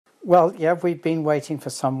Well, yeah, we've been waiting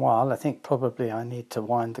for some while. I think probably I need to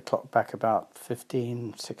wind the clock back about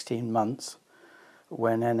 15, 16 months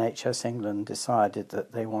when NHS England decided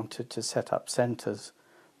that they wanted to set up centres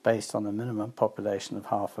based on a minimum population of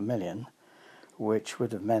 500,000, which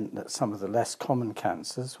would have meant that some of the less common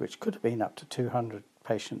cancers, which could have been up to 200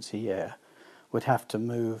 patients a year, would have to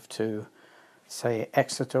move to, say,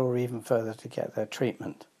 Exeter or even further to get their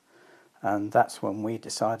treatment. And that's when we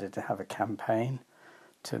decided to have a campaign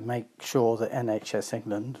to make sure that NHS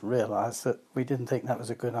England realised that we didn't think that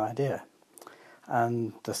was a good idea.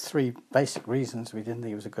 And the three basic reasons we didn't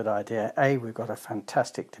think it was a good idea: A, we've got a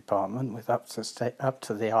fantastic department with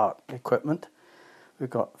up-to-the-art equipment.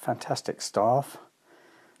 We've got fantastic staff.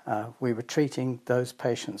 We were treating those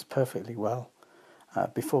patients perfectly well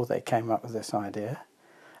before they came up with this idea.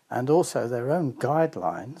 And also their own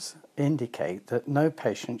guidelines indicate that no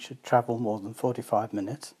patient should travel more than 45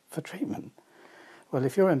 minutes for treatment. Well,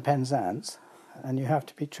 if you're in Penzance and you have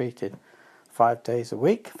to be treated 5 days a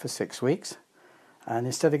week for 6 weeks, and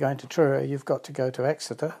instead of going to Truro, you've got to go to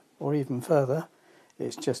Exeter or even further,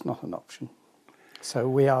 it's just not an option. So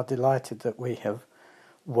we are delighted that we have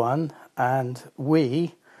won, and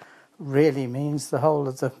we really means the whole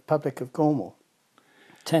of the public of Cornwall.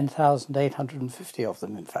 10,850 of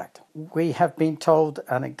them, in fact. We have been told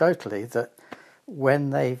anecdotally that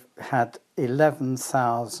when they've had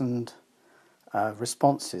 11,000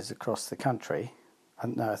 responses across the country,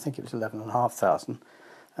 and no, I think it was 11,500,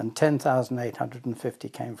 and 10,850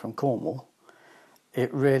 came from Cornwall,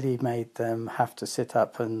 it really made them have to sit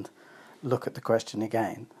up and look at the question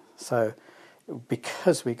again. So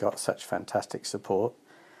because we got such fantastic support,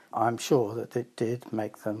 I'm sure that it did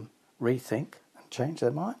make them rethink and change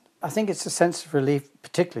their mind. I think it's a sense of relief,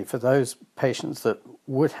 particularly for those patients that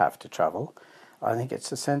would have to travel. I think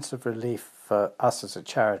it's a sense of relief for us as a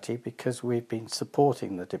charity because we've been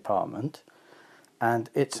supporting the department, and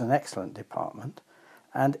it's an excellent department.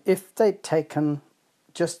 And if they'd taken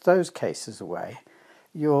just those cases away,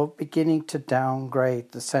 you're beginning to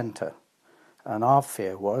downgrade the centre. And our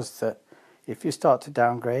fear was that if you start to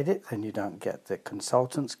downgrade it, then you don't get the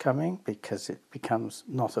consultants coming because it becomes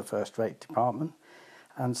not a first-rate department.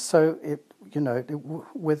 And so it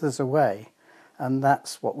withers away. And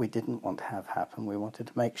that's what we didn't want to have happen. We wanted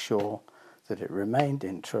to make sure that it remained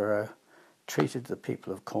in Truro, treated the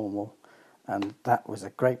people of Cornwall, and that was a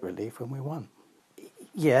great relief when we won.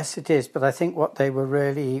 Yes, it is, but I think what they were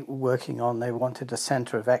really working on, they wanted a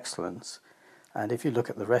centre of excellence. And if you look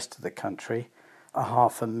at the rest of the country,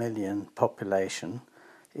 500,000 population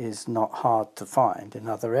is not hard to find in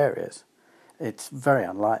other areas. It's very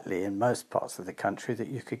unlikely in most parts of the country that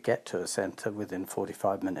you could get to a centre within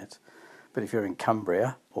 45 minutes. But if you're in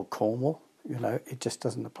Cumbria or Cornwall, it just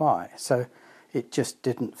doesn't apply. So it just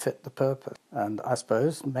didn't fit the purpose. And I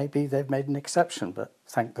suppose maybe they've made an exception, but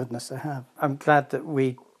thank goodness they have. I'm glad that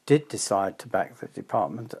we did decide to back the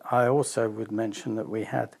department. I also would mention that we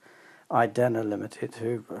had Idena Limited,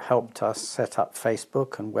 who helped us set up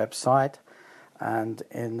Facebook and website. And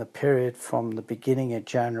in the period from the beginning of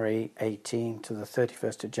January 18 to the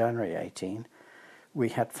 31st of January 18, we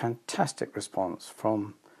had fantastic response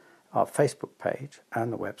from our Facebook page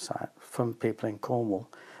and the website from people in Cornwall.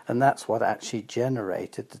 And that's what actually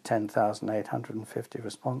generated the 10,850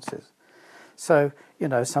 responses. So,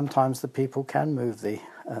 sometimes the people can move the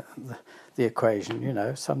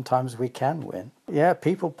equation, sometimes we can win. Yeah,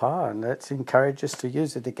 people power, and let's encourage us to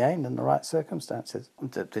use it again in the right circumstances.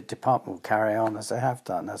 The department will carry on as they have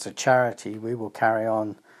done. As a charity, we will carry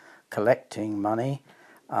on collecting money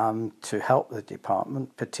to help the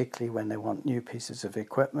department, particularly when they want new pieces of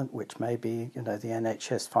equipment, which maybe, the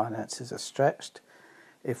NHS finances are stretched.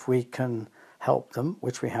 If we can help them,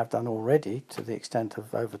 which we have done already to the extent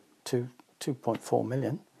of over 2.4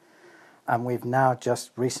 million, and we've now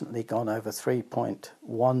just recently gone over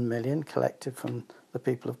 3.1 million collected from the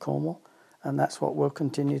people of Cornwall, and that's what we'll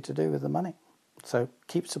continue to do with the money. So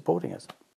keep supporting us.